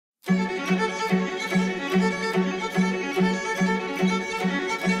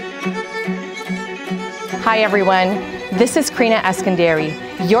Hi everyone, this is Karina Eskandary,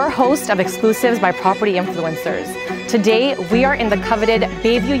 your host of Exclusives by Property Influencers. Today, we are in the coveted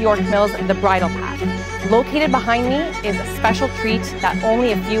Bayview-York Mills, the Bridle Path. Located behind me is a special treat that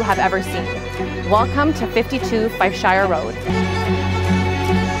only a few have ever seen. Welcome to 52 Fifeshire Road.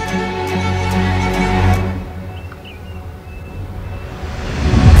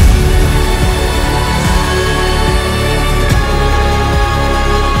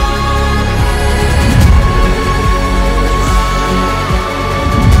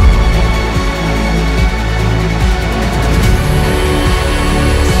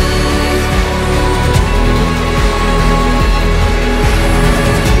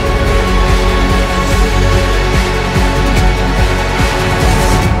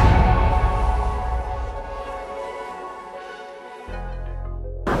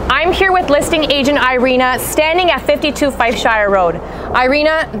 I'm here with listing agent Irina, standing at 52 Fifeshire Road.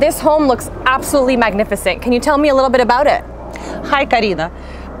 Irina, this home looks absolutely magnificent. Can you tell me a little bit about it? Hi Karina,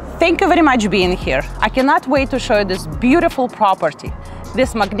 thank you very much for being here. I cannot wait to show you this beautiful property.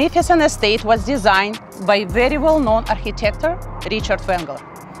 This magnificent estate was designed by very well-known architect, Richard Wengle.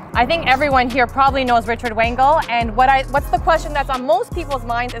 I think everyone here probably knows Richard Wengle, and what's the question that's on most people's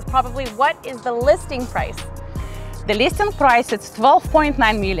minds is probably, what is the listing price? The listing price is 12.9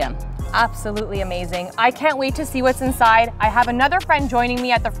 million. Absolutely amazing. I can't wait to see what's inside. I have another friend joining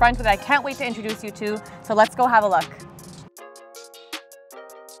me at the front that I can't wait to introduce you to, so let's go have a look.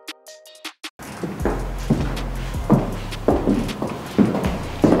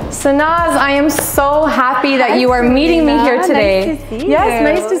 Sanaz, I am so happy that you are meeting me here today. Nice to see you.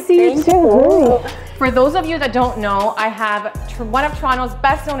 Yes, nice to see you too. You. For those of you that don't know, I have one of Toronto's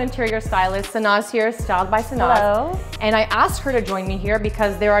best known interior stylists, Sanaz here, Styled by Sanaz. Hello. And I asked her to join me here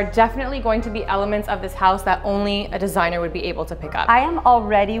because there are definitely going to be elements of this house that only a designer would be able to pick up. I am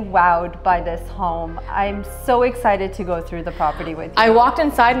already wowed by this home. I'm so excited to go through the property with you. I walked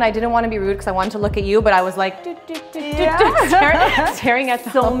inside and I didn't want to be rude because I wanted to look at you, but I was like, staring at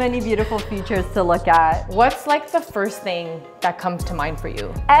the so home. many beautiful features to look at. What's like the first thing that comes to mind for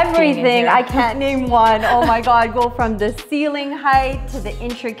you? Everything. I can't name one. Oh my God, go from the ceiling height to the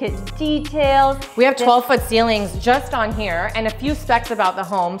intricate details. We have 12-foot ceilings just on here and a few specs about the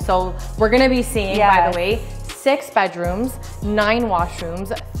home. So we're gonna be seeing, by the way, 6 bedrooms, 9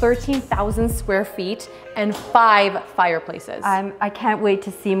 washrooms, 13,000 square feet, and 5 fireplaces. I can't wait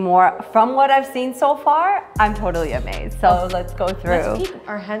to see more. From what I've seen so far, I'm totally amazed. So let's go through. Let's keep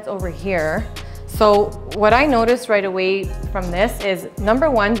our heads over here. So what I noticed right away from this is, number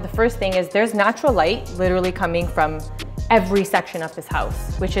one, the first thing is there's natural light literally coming from every section of this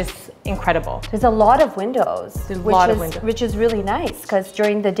house, which is incredible. There's a lot of windows. Which is really nice because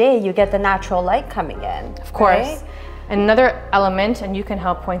during the day you get the natural light coming in. Of course. Right? And another element, and you can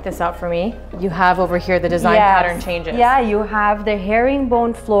help point this out for me, you have over here the design pattern changes. Yeah, you have the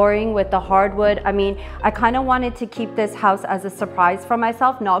herringbone flooring with the hardwood. I mean, I kind of wanted to keep this house as a surprise for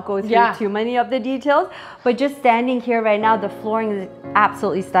myself, not go through too many of the details, but just standing here right now, the flooring is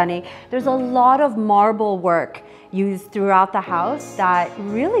absolutely stunning. There's a lot of marble work used throughout the house that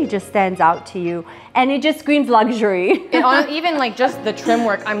really just stands out to you, and it just screams luxury. Even like just the trim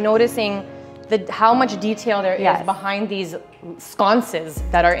work, I'm noticing how much detail there is behind these sconces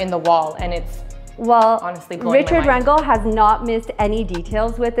that are in the wall, and it's honestly blowing Richard my mind. Wengle has not missed any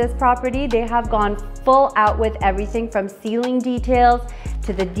details with this property. They have gone full out with everything from ceiling details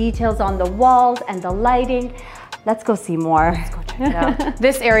to the details on the walls and the lighting. Let's go see more. Let's go check it out.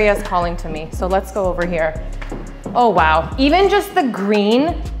 This area is calling to me, so let's go over here. Oh wow, even just the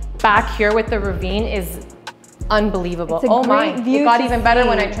green back here with the ravine is unbelievable. Oh my, it got even better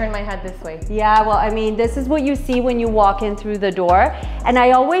when I turned my head this way. Yeah, well, I mean, this is what you see when you walk in through the door. And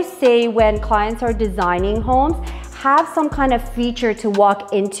I always say when clients are designing homes, have some kind of feature to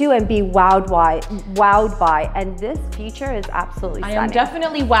walk into and be wowed by. And this feature is absolutely stunning. I am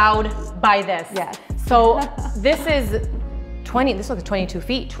definitely wowed by this. Yes. So this is this looks 22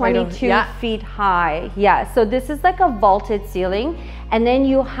 feet. 22 feet high. Yeah, so this is like a vaulted ceiling. And then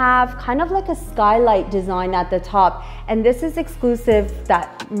you have kind of like a skylight design at the top. And this is exclusive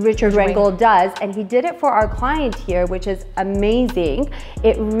that Richard Wengle does. And he did it for our client here, which is amazing.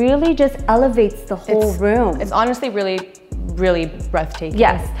 It really just elevates the whole room. It's honestly really breathtaking.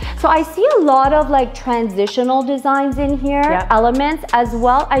 Yes. So I see a lot of like transitional designs in here, elements as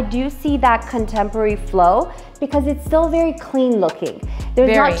well. I do see that contemporary flow because it's still very clean looking.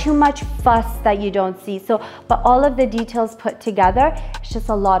 There's Very. not too much fuss that you don't see. So, but all of the details put together, it's just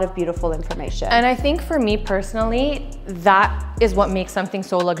a lot of beautiful information. And I think for me personally, that is what makes something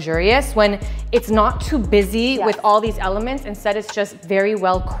so luxurious, when it's not too busy Yes. with all these elements. Instead, it's just very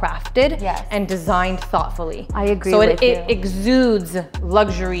well crafted Yes. and designed thoughtfully. I agree so with it you. exudes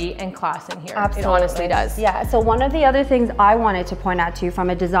luxury and class in here. Absolutely. It honestly does. Yeah, so one of the other things I wanted to point out to you from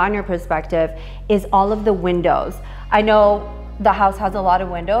a designer perspective is all of the windows. I know the house has a lot of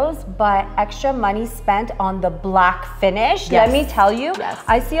windows, but extra money spent on the black finish. Yes. Let me tell you, Yes.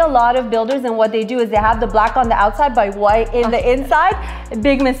 I see a lot of builders, and what they do is they have the black on the outside but white in the inside.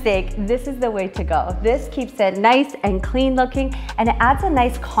 Big mistake. This is the way to go. This keeps it nice and clean looking, and it adds a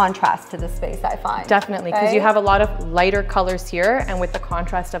nice contrast to the space, I find. Definitely, because you Right? have a lot of lighter colors here, and with the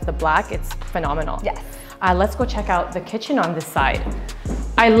contrast of the black, it's phenomenal. Yes. Let's go check out the kitchen on this side.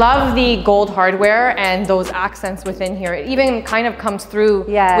 I love the gold hardware and those accents within here. It even kind of comes through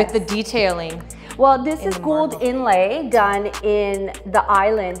Yes. with the detailing. Well, this is the gold marble. inlay done in the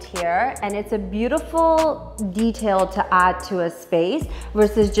island here, and it's a beautiful detail to add to a space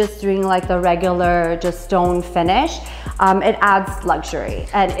versus just doing like the regular just stone finish. It adds luxury,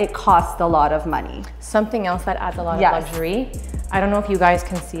 and it costs a lot of money. Something else that adds a lot Yes. of luxury. I don't know if you guys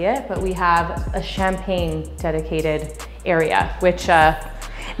can see it, but we have a champagne dedicated area, which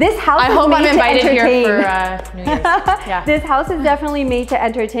This house I is hope made I'm to invited entertain. here for New Year's. Yeah. This house is definitely made to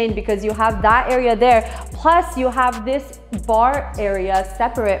entertain because you have that area there, plus you have this bar area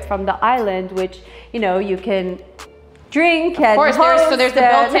separate from the island, which, you know, you can drink and Of course, there's the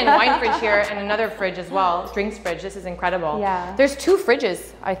host built-in and- wine fridge here and another fridge as well, drinks fridge. This is incredible. Yeah. There's 2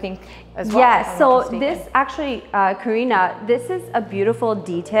 fridges, I think, as well. if Yes, I'm so not mistaken. this actually, Karina, this is a beautiful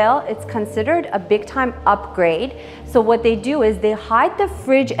detail. It's considered a big time upgrade. So what they do is they hide the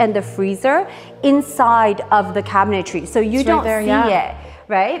fridge and the freezer inside of the cabinetry. So you It's right don't there, see yeah. it,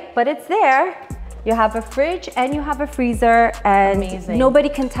 right? But it's there. You have a fridge and you have a freezer, and Amazing. nobody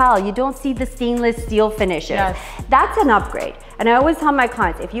can tell. You don't see the stainless steel finishes. Yes. That's an upgrade. And I always tell my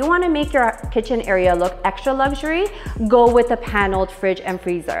clients, if you want to make your kitchen area look extra luxury, go with a paneled fridge and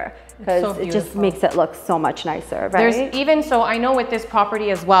freezer, because so it just beautiful. makes it look so much nicer, right? There's even, so I know with this property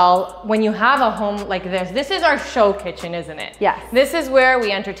as well, when you have a home like this is our show kitchen, isn't it? Yes. This is where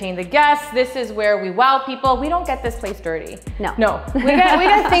we entertain the guests. This is where we wow people. We don't get this place dirty. No. No, we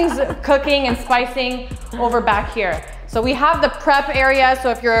get things cooking and spicing over back here. So we have the prep area. So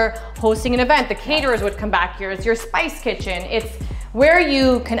if you're hosting an event, the caterers would come back here. It's your spice kitchen. It's where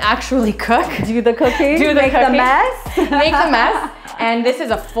you can actually cook. Do the cooking, Do the make the cooking. mess. Make the mess. And this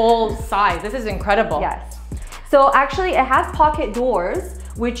is a full size. This is incredible. Yes. So actually it has pocket doors,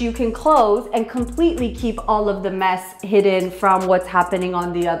 which you can close and completely keep all of the mess hidden from what's happening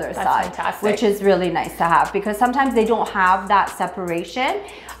on the other side. fantastic. Which is really nice to have, because sometimes they don't have that separation,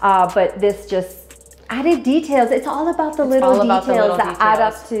 but this just added details. It's all about the little all about the details little that add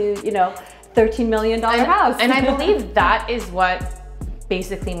up to, you know, $13 million house. And I believe that is what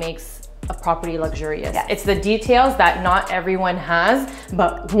basically makes a property luxurious. Yes. It's the details that not everyone has,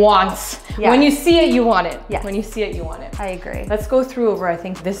 but wants. Yes. When you see it, you want it. Yes. When you see it, you want it. I agree. Let's go through over, I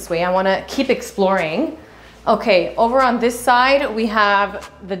think, this way. I want to keep exploring. Okay, over on this side, we have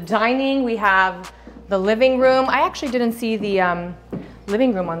the dining, we have the living room. I actually didn't see the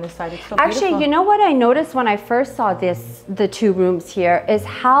living room on this side. It's so beautiful. Actually, you know what I noticed when I first saw the 2 rooms here is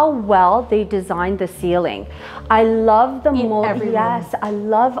how well they designed the ceiling. I love the mold. every room. Yes, I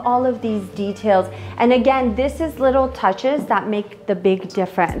love all of these details. And again, this is little touches that make the big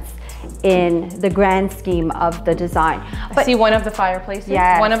difference in the grand scheme of the design. I see one of the fireplaces.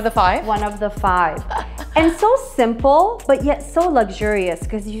 Yes, One of the 5. One of the 5. And so simple, but yet so luxurious,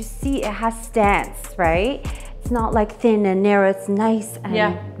 because you see it has stance, right? It's not like thin and narrow, it's nice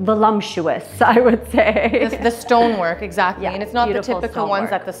and voluptuous, I would say. The stonework, exactly. Yeah, and it's not the beautiful typical ones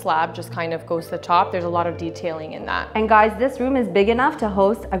stonework. that the slab just kind of goes to the top. There's a lot of detailing in that. And guys, this room is big enough to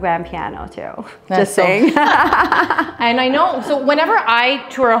host a grand piano too. That's Just saying. And I know, so whenever I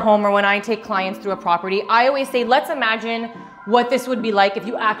tour a home or when I take clients through a property, I always say, let's imagine what this would be like if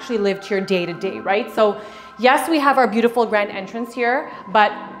you actually lived here day to day, right? So yes, we have our beautiful grand entrance here,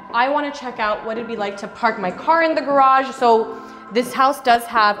 but I want to check out what it'd be like to park my car in the garage. So this house does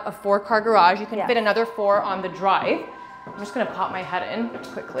have a 4-car garage. You can fit another 4 on the drive. I'm just going to pop my head in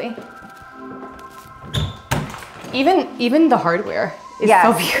quickly. Even the hardware is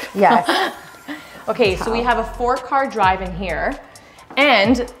so beautiful. Yes. Okay, so we have a 4-car drive in here.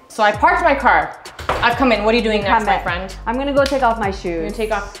 And so I parked my car. I've come in. What are you doing next, my friend? I'm gonna go take off my shoes. You're gonna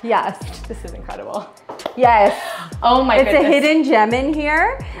take off? Yes. This is incredible. Yes. Oh my goodness. It's a hidden gem in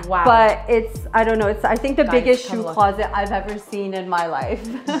here. Wow. But it's, I don't know, it's I think the Guys, biggest shoe look. closet I've ever seen in my life.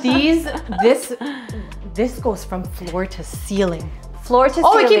 This goes from floor to ceiling. Floor to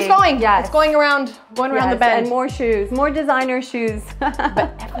Oh, ceiling. it keeps going. Yes. It's going around the bed. And more shoes, more designer shoes.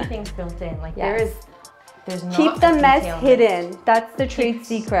 But everything's built in. Like there's not Keep the mess detail. hidden. That's the trade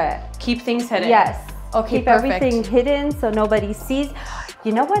secret. Keep things hidden. Yes. Okay, Keep perfect. everything hidden so nobody sees.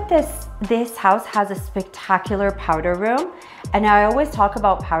 You know what, this house has a spectacular powder room. And I always talk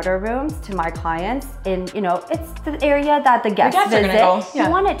about powder rooms to my clients in, you know, it's the area that the guests visit. Are gonna go. Yeah. You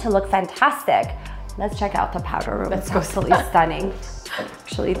want it to look fantastic. Let's check out the powder room. It's absolutely stunning.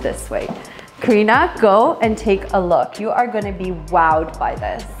 Actually, this way. Karina, go and take a look. You are gonna be wowed by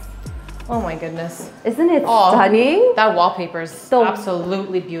this. Oh my goodness. Isn't it stunning? That wallpaper is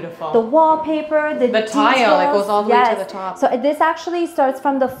absolutely beautiful. The wallpaper, the tile, it goes all the way to the top. So this actually starts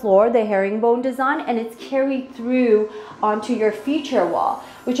from the floor, the herringbone design, and it's carried through onto your feature wall,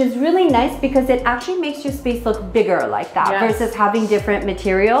 which is really nice because it actually makes your space look bigger like that versus having different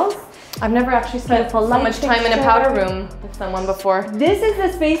materials. I've never actually spent so much time in a powder room with someone before. This is the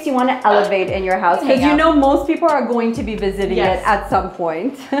space you want to elevate in your house because you know most people are going to be visiting it at some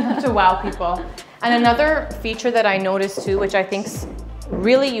point. To wow people. And another feature that I noticed too, which I think's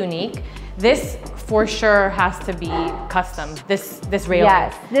really unique, this for sure has to be custom, this railing.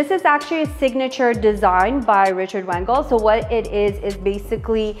 Yes, this is actually a signature design by Richard Wengle. So what it is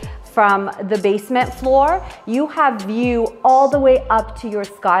basically from the basement floor, you have view all the way up to your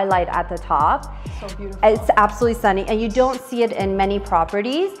skylight at the top. So beautiful. It's absolutely stunning, and you don't see it in many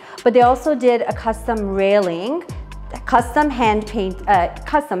properties, but they also did a custom railing, custom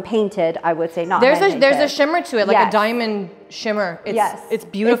painted, I would say, not there's a shimmer to it, like a diamond shimmer. It's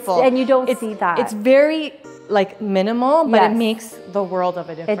beautiful. And you don't see that. It's very like minimal, but it makes the world of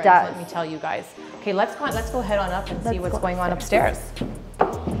a difference. It does. Let me tell you guys. Okay, let's go head on up and see what's going on upstairs.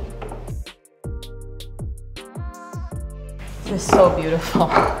 This is so beautiful.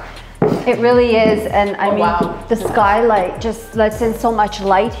 It really is, and I mean, the Wow. skylight just lets in so much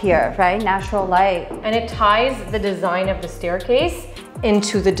light here, right? Natural light. And it ties the design of the staircase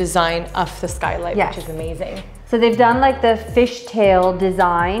into the design of the skylight, which is amazing. So they've done like the fishtail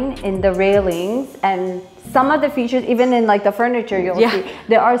design in the railings, and some of the features, even in like the furniture, you'll see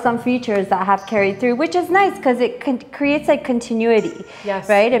there are some features that have carried through, which is nice because it creates like continuity,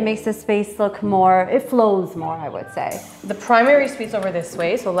 right? It makes the space look more, it flows more, I would say. The primary suite's over this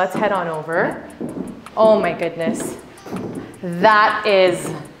way, so let's head on over. Oh my goodness. That's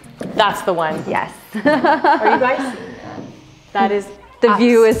the one. Yes. Are you guys? That is the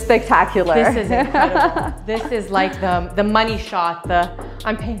view is spectacular. This is incredible. This is like the money shot.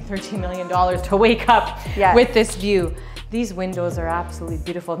 I'm paying $13 million to wake up with this view. These windows are absolutely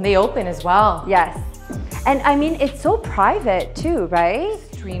beautiful. And they open as well. Yes. And I mean, it's so private too, right?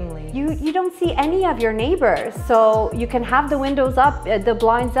 Extremely. You don't see any of your neighbors. So you can have the windows up, the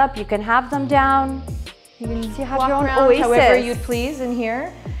blinds up, you can have them down. You can have Walk your own around oasis. however you'd please in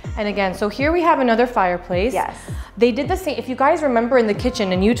here. And again, so here we have another fireplace. Yes. They did the same, if you guys remember in the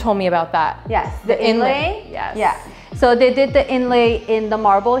kitchen, and you told me about that. Yes, the inlay. Yes. Yeah. So they did the inlay in the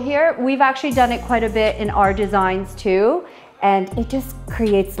marble here. We've actually done it quite a bit in our designs too. And it just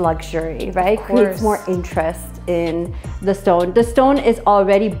creates luxury, right? Creates more interest in the stone. The stone is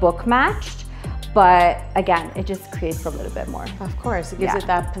already book matched, but again, it just creates a little bit more. Of course, it gives it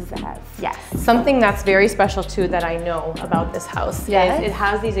that pizzazz. Yes. Something that's very special too that I know about this house is it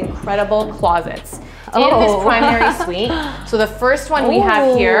has these incredible closets in this primary suite. So the first one we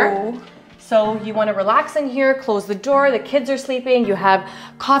have here. So you want to relax in here, close the door, the kids are sleeping, you have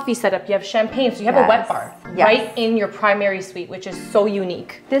coffee set up, you have champagne, so you have a wet bar right in your primary suite, which is so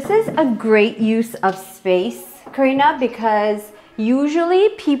unique. This is a great use of space, Karina, because usually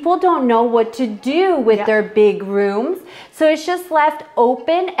people don't know what to do with their big rooms. So it's just left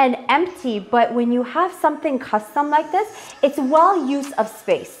open and empty. But when you have something custom like this, it's well use of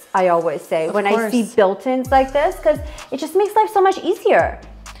space, I always say, when I see built-ins like this, because it just makes life so much easier.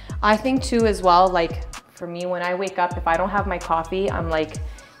 I think too as well, like for me, when I wake up, if I don't have my coffee, I'm like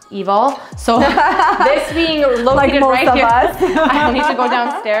evil. So this being located right here, I don't need to go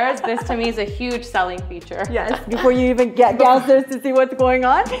downstairs. This to me is a huge selling feature. Yes, before you even get downstairs to see what's going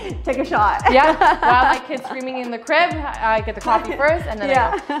on, take a shot. Yeah, while my kid's screaming in the crib, I get the coffee first and then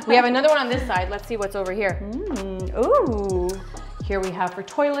I go. We have another one on this side. Let's see what's over here. Ooh. Here we have for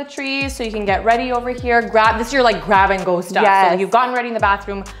toiletries, so you can get ready over here. This is your like grab and go stuff. So you've gotten ready in the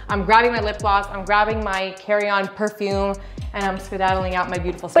bathroom. I'm grabbing my lip gloss. I'm grabbing my carry-on perfume. and I'm skedaddling out my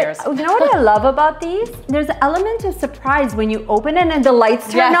beautiful stairs. But you know what I love about these? There's an element of surprise when you open it and the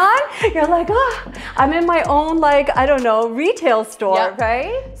lights turn on. You're like, oh, I'm in my own, like, I don't know, retail store,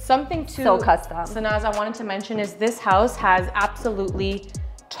 right? Something too so custom. Sanaz, I wanted to mention is this house has absolutely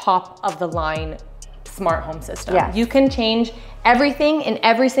top of the line smart home system. Yes. You can change everything in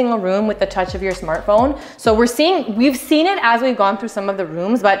every single room with the touch of your smartphone. So we've seen it as we've gone through some of the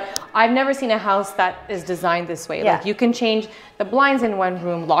rooms, but I've never seen a house that is designed this way. Like you can change the blinds in one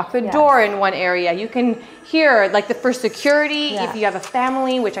room, lock the door in one area. You can hear, like, for security, if you have a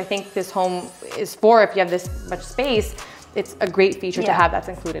family, which I think this home is for, if you have this much space, it's a great feature to have that's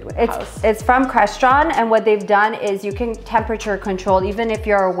included with the house. It's from Crestron, and what they've done is you can temperature control. Even if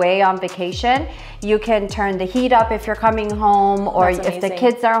you're away on vacation, you can turn the heat up if you're coming home, or if the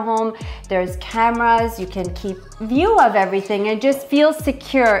kids are home. There's cameras, you can keep view of everything and just feel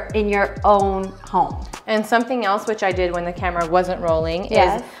secure in your own home. And something else which I did when the camera wasn't rolling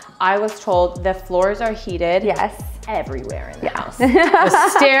is I was told the floors are heated. Everywhere in the house. The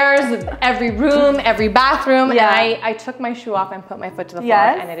stairs, every room, every bathroom. And I took my shoe off and put my foot to the floor,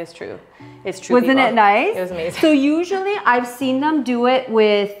 and it is true. It's true. Wasn't it nice? It was amazing. So usually I've seen them do it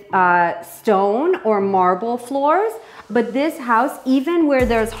with stone or marble floors, but this house, even where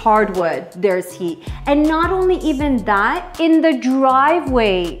there's hardwood, there's heat. And not only even that, in the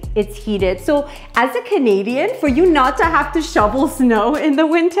driveway, it's heated. So as a Canadian, for you not to have to shovel snow in the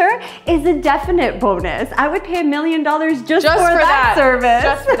winter is a definite bonus. I would pay $1 million just for that service.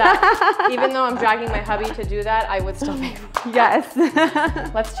 Just for that. Even though I'm dragging my hubby to do that, I would still pay for it.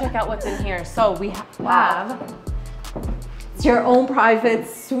 Yes. Let's check out what's in here. So we have it's your own private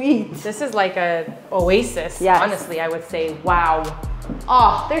suite. This is like a oasis. Honestly, I would say. Wow.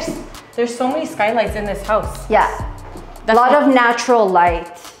 Oh, there's so many skylights in this house. A lot of natural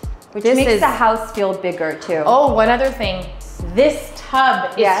light, which makes the house feel bigger too. Oh, one other thing. This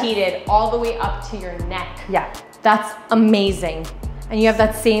tub is heated all the way up to your neck. That's amazing. And you have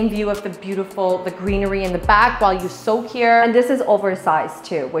that same view of the greenery in the back while you soak here. And this is oversized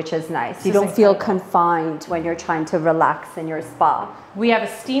too, which is nice. You don't feel confined when you're trying to relax in your spa. We have a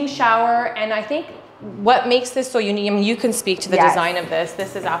steam shower, and I think what makes this so unique, I mean, you can speak to the design of this.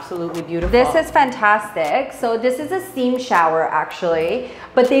 This is absolutely beautiful. This is fantastic. So this is a steam shower actually,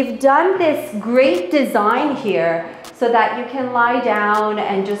 but they've done this great design here so that you can lie down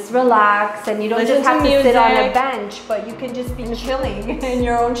and just relax, and you don't just have to sit on a bench, but you can just be chilling in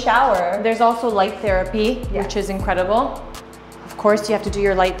your own shower. There's also light therapy, which is incredible. Of course, you have to do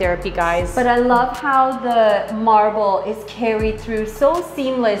your light therapy, guys. But I love how the marble is carried through so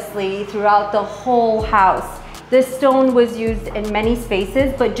seamlessly throughout the whole house. This stone was used in many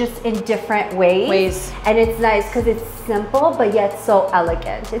spaces, but just in different ways. And it's nice because it's simple, but yet so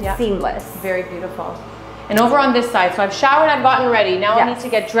elegant. It's seamless. Very beautiful. And over on this side, so I've showered, I've gotten ready. Now I need to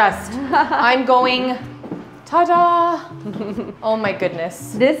get dressed. I'm going, ta-da! Oh my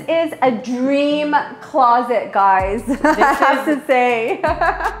goodness. This is a dream closet, guys. I have to say.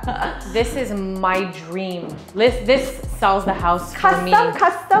 This is my dream. This sells the house for me.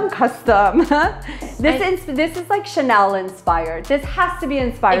 Custom. This is like Chanel inspired. This has to be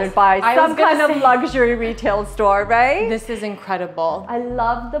inspired by some kind of luxury retail store, right? This is incredible. I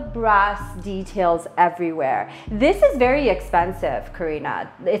love the brass details everywhere. This is very expensive,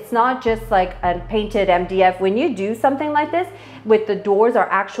 Karina. It's not just like a painted MDF. When you do something like this, with the doors are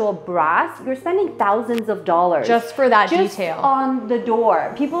actual brass, you're spending thousands of dollars. Just for that detail. On the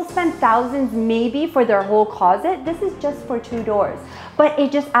door. People spend thousands maybe for their whole closet. This is just for 2 doors. But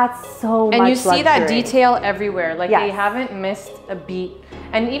it just adds so much luxury. And you see that luxury. Detail everywhere. Like they haven't missed a beat.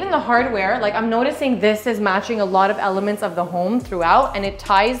 And even the hardware, like I'm noticing this is matching a lot of elements of the home throughout, and it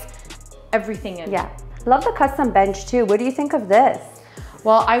ties everything in. Love the custom bench too. What do you think of this?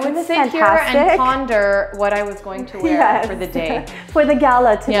 Well, I would sit here and ponder what I was going to wear for the day. For the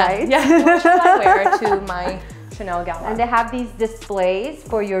gala tonight. What should I wear to my Chanel gala? And they have these displays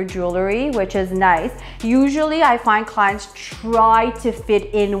for your jewelry, which is nice. Usually I find clients try to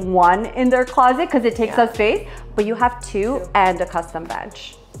fit in one in their closet because it takes up space, but you have 2 and a custom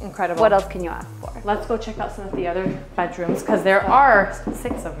bench. Incredible. What else can you ask for? Let's go check out some of the other bedrooms because there are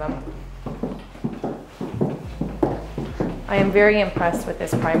 6 of them. I am very impressed with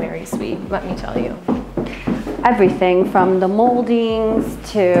this primary suite, let me tell you. Everything from the moldings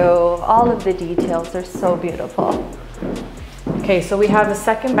to all of the details are so beautiful. Okay, so we have the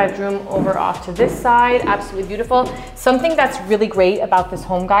second bedroom over off to this side, absolutely beautiful. Something that's really great about this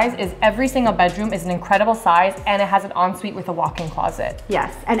home, guys, is every single bedroom is an incredible size and it has an ensuite with a walk-in closet.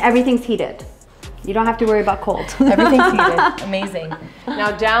 Yes, and everything's heated. You don't have to worry about cold. Everything's heated, amazing.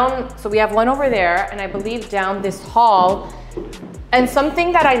 Now down, so we have one over there, and I believe down this hall, And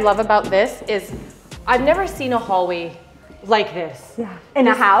something that I love about this is I've never seen a hallway like this. Yeah. In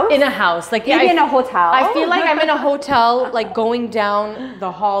a house? In a house. Like maybe in a hotel. I feel like I'm in a hotel, like going down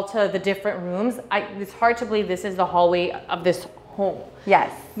the hall to the different rooms. It's hard to believe this is the hallway of this home.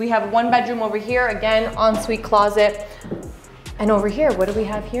 Yes. We have one bedroom over here, again, ensuite closet. And over here, what do we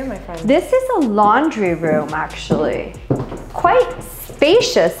have here, my friend? This is a laundry room, actually. Quite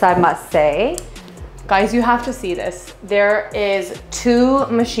spacious, I must say. Guys, you have to see this. There is 2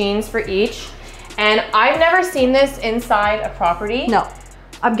 machines for each. And I've never seen this inside a property. No,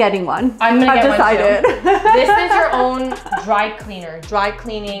 I'm getting one. I'm gonna get decided. one too. This is your own dry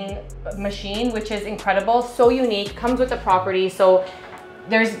cleaning machine, which is incredible, so unique, comes with the property. So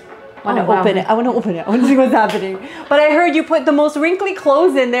there's, I want to open it. I want to open it. I want to see what's happening. But I heard you put the most wrinkly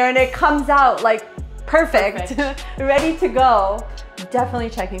clothes in there and it comes out like perfect. Ready to go. Definitely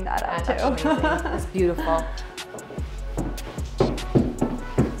checking that out too. It's beautiful.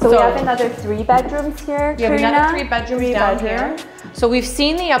 So we have another 3 bedrooms here, We have Karina? another 3 bedrooms down here. So we've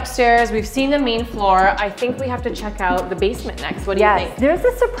seen the upstairs, we've seen the main floor. I think we have to check out the basement next. What do you think? There's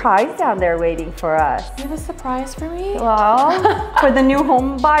a surprise down there waiting for us. You have a surprise for me? Well, for the new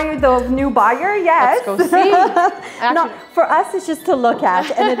home buyer, the new buyer, yes. Let's go see. Actually, no, for us, it's just to look at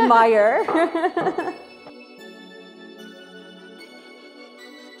and admire.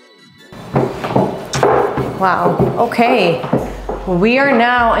 wow, okay. We are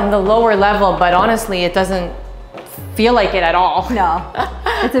now in the lower level, but honestly, it doesn't feel like it at all. No,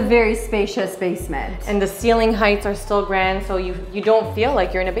 it's a very spacious basement. And the ceiling heights are still grand, so you don't feel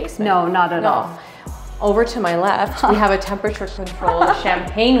like you're in a basement. No, not at all. Over to my left, we have a temperature controlled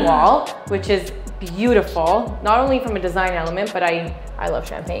champagne wall, which is beautiful, not only from a design element, but I love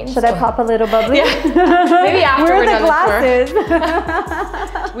champagne. Should I pop a little bubbly? Yeah. Maybe after Where we're are the done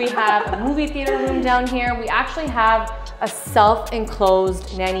glasses? We have a movie theater room down here. We actually have a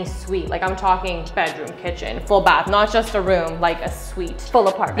self-enclosed nanny suite. Like I'm talking bedroom, kitchen, full bath, not just a room, like a suite. Full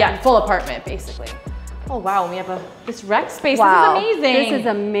apartment. Yeah, full apartment, basically. Oh wow, we have this rec space. Wow. This is amazing. This is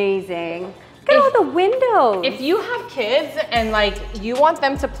amazing. Look at all the windows. If you have kids and like you want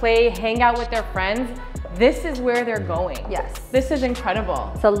them to play, hang out with their friends, this is where they're going. Yes. This is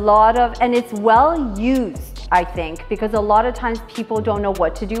incredible. It's a lot of, and it's well used, I think, because a lot of times people don't know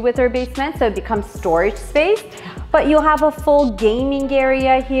what to do with their basement, so it becomes storage space. But you'll have a full gaming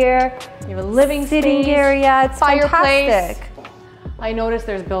area here. You have a living sitting space, area. It's fireplace. fantastic. I noticed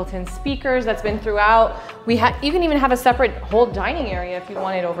there's built-in speakers that's been throughout. You can even have a separate whole dining area if you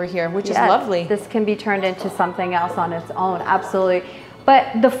want it over here, which is lovely. This can be turned into something else on its own, absolutely.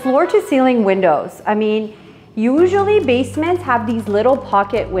 But the floor to ceiling windows, I mean, usually basements have these little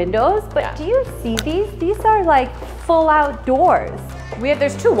pocket windows, but do you see these? These are like full outdoors.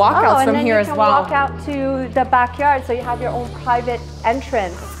 There's 2 walkouts from here as well. And then you can walk out to the backyard, so you have your own private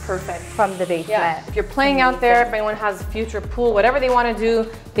entrance. Perfect. From the basement. Yeah. If you're playing out there, if anyone has a future pool, whatever they want to do,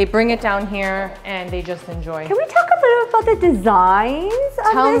 they bring it down here and they just enjoy. Can we talk a little about the designs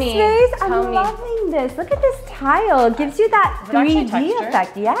of this space? I'm loving this. Look at this tile. It gives you that 3D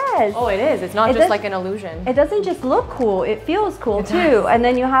effect. Yes. Oh, it is. It's not just like an illusion. It doesn't just look cool. It feels cool too. And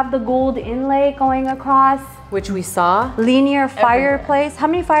then you have the gold inlay going across. Which we saw. Linear fireplace. How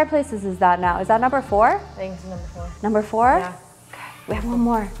many fireplaces is that now? Is that number 4? I think it's number 4. Number 4? Yeah. We have one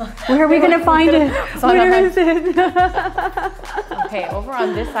more. Where are we going to find it? Where is it? Okay, over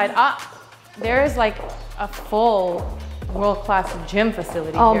on this side, there's like a full world-class gym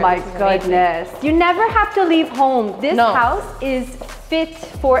facility Oh here. my goodness. You never have to leave home. This house is fit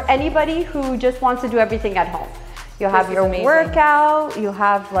for anybody who just wants to do everything at home. You have your workout, you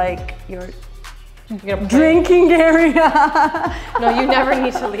have like your drinking area. No, you never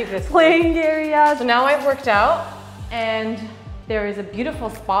need to leave this playing area. So now I've worked out and there is a beautiful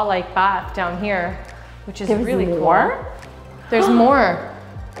spa-like bath down here, which is really cool. There's more.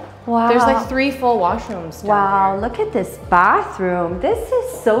 Wow. There's like 3 full washrooms down here. Look at this bathroom. This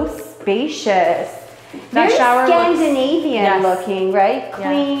is so spacious. That shower Scandinavian looking, right?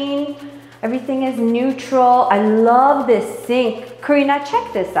 Clean. Everything is neutral. I love this sink. Karina,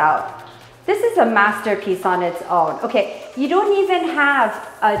 check this out. This is a masterpiece on its own. Okay, you don't even have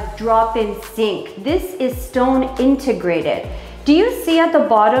a drop-in sink. This is stone integrated. Do you see at the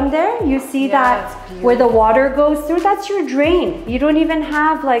bottom there? You see that where the water goes through? That's your drain. You don't even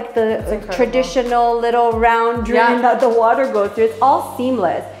have like the traditional little round drain that the water goes through. It's all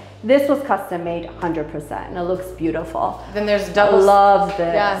seamless. This was custom made 100% and it looks beautiful. Then there's double. I love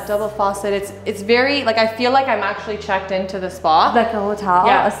this. Yeah, double faucet. It's very, like I feel like I'm actually checked into the spa. Like a hotel,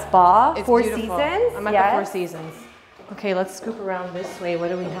 a spa, it's 4 beautiful. seasons. I'm at the 4 seasons. Okay, let's scoop around this way. What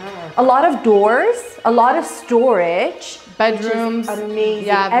do we have? A lot of doors, a lot of storage. Bedrooms. Amazing.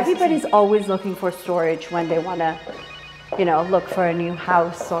 Yeah, everybody's always looking for storage when they want to, you know, look for a new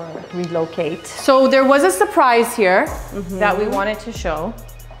house or relocate. So there was a surprise here that we wanted to show.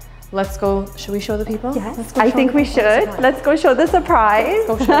 Let's go. Should we show the people? Yes, Let's go I think we should. Let's go show the surprise.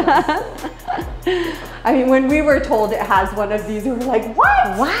 Let's go show them. I mean, when we were told it has one of these, we were like,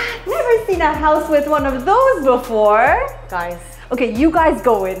 what? What? Never seen a house with one of those before. Guys. Okay, you guys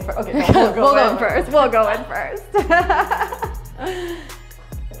go in first. Okay, no, we'll go in first. We'll go in first.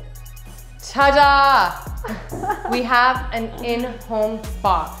 Ta-da! We have an in-home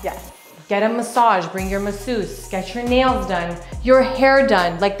spa. Yes. Get a massage, bring your masseuse, get your nails done, your hair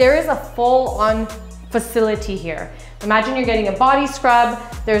done. Like there is a full-on facility here. Imagine you're getting a body scrub.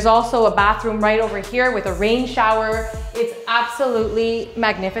 There's also a bathroom right over here with a rain shower. It's absolutely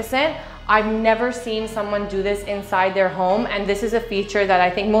magnificent. I've never seen someone do this inside their home, and this is a feature that I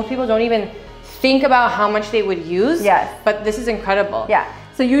think most people don't even think about how much they would use. Yes. But this is incredible. Yeah.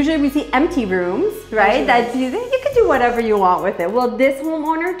 So usually we see empty rooms, right? That you can do whatever you want with it. Well, this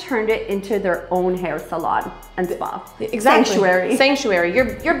homeowner turned it into their own hair salon and spa. Exactly. Sanctuary. Sanctuary.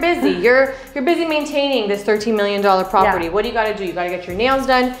 You're busy. You're busy maintaining this $13 million property. Yeah. What do you got to do? You got to get your nails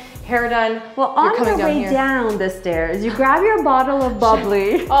done, hair done. Well, on the way down the stairs, you grab your bottle of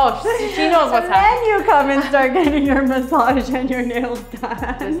bubbly. Oh, she knows what's happening. And then you come and start getting your massage and your nails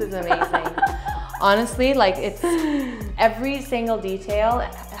done. This is amazing. Honestly, like it's every single detail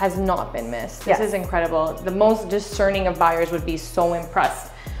has not been missed. This is incredible. The most discerning of buyers would be so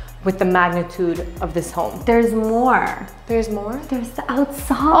impressed with the magnitude of this home. There's more. There's more? There's the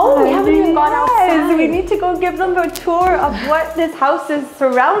outside. Oh, we haven't even gone outside. We need to go give them a tour of what this house is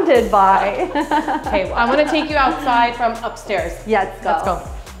surrounded by. Okay, well, I'm gonna take you outside from upstairs. Let's go. Let's go.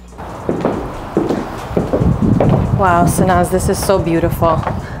 Wow, Sanaz, this is so beautiful.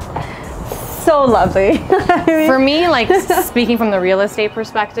 So lovely. For me, like speaking from the real estate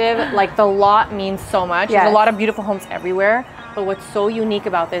perspective, like the lot means so much. Yes. There's a lot of beautiful homes everywhere, but what's so unique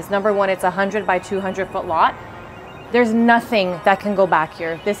about this, number one, it's a 100 by 200 foot lot. There's nothing that can go back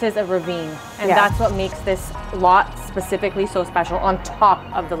here. This is a ravine, and that's what makes this lot specifically so special on top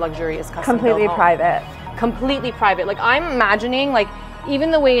of the luxurious custom completely home. private. Completely private. Like I'm imagining, like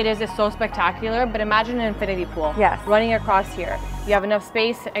even the way it is so spectacular, but imagine an infinity pool running across here. You have enough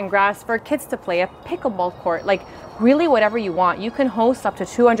space and grass for kids to play, a pickleball court, like really whatever you want. You can host up to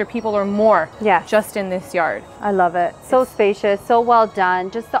 200 people or more just in this yard. I love it. So spacious, so well done.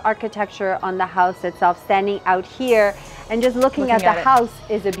 Just the architecture on the house itself, standing out here and just looking at the house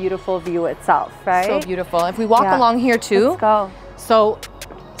is a beautiful view itself, right? So beautiful. If we walk along here too. Let's go. So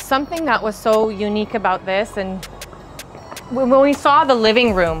something that was so unique about this, and when we saw the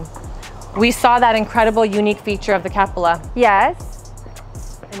living room, we saw that incredible unique feature of the cupola. Yes.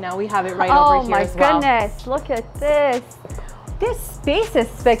 And now we have it right over here as well. Oh my goodness, look at this. This space is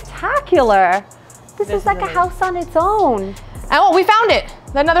spectacular. This is like a house on its own. Oh, we found it.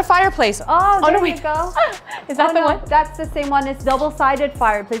 Another fireplace. Oh, there you go. Is that the one? That's the same one. It's double-sided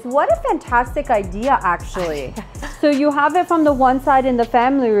fireplace. What a fantastic idea, actually. So you have it from the one side in the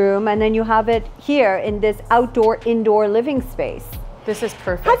family room, and then you have it here in this outdoor-indoor living space. This is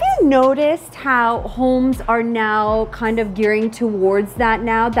perfect. Have you noticed how homes are now kind of gearing towards that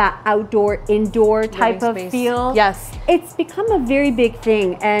now, that outdoor-indoor type of feel? Yes. It's become a very big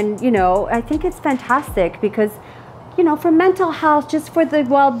thing, and you know, I think it's fantastic because, you know, for mental health, just for the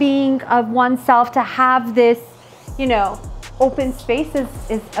well-being of oneself, to have this, you know, open space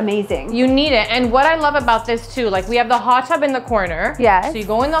is amazing. You need it. And what I love about this too, like we have the hot tub in the corner. Yes. So you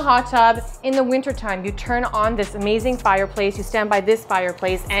go in the hot tub. In the wintertime, you turn on this amazing fireplace. You stand by this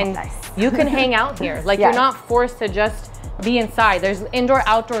fireplace and you can hang out here. Like you're not forced to just be inside. There's indoor,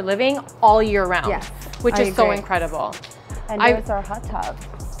 outdoor living all year round, which is so incredible. And there's our hot tub.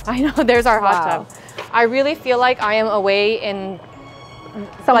 I know, there's our hot tub. I really feel like I am away in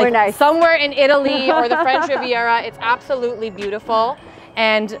somewhere nice. Somewhere in Italy or the French Riviera. It's absolutely beautiful.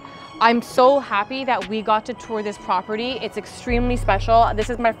 And I'm so happy that we got to tour this property. It's extremely special. This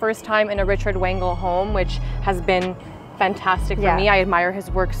is my first time in a Richard Wengle home, which has been fantastic for me. I admire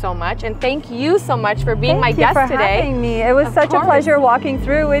his work so much. And thank you so much for being my guest today. Thank you for having me. It was such a pleasure walking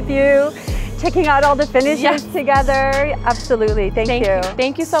through with you, checking out all the finishes together. Absolutely, thank you.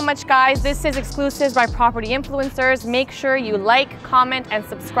 Thank you so much, guys. This is Exclusives by Property Influencers. Make sure you like, comment, and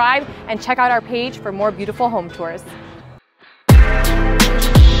subscribe, and check out our page for more beautiful home tours.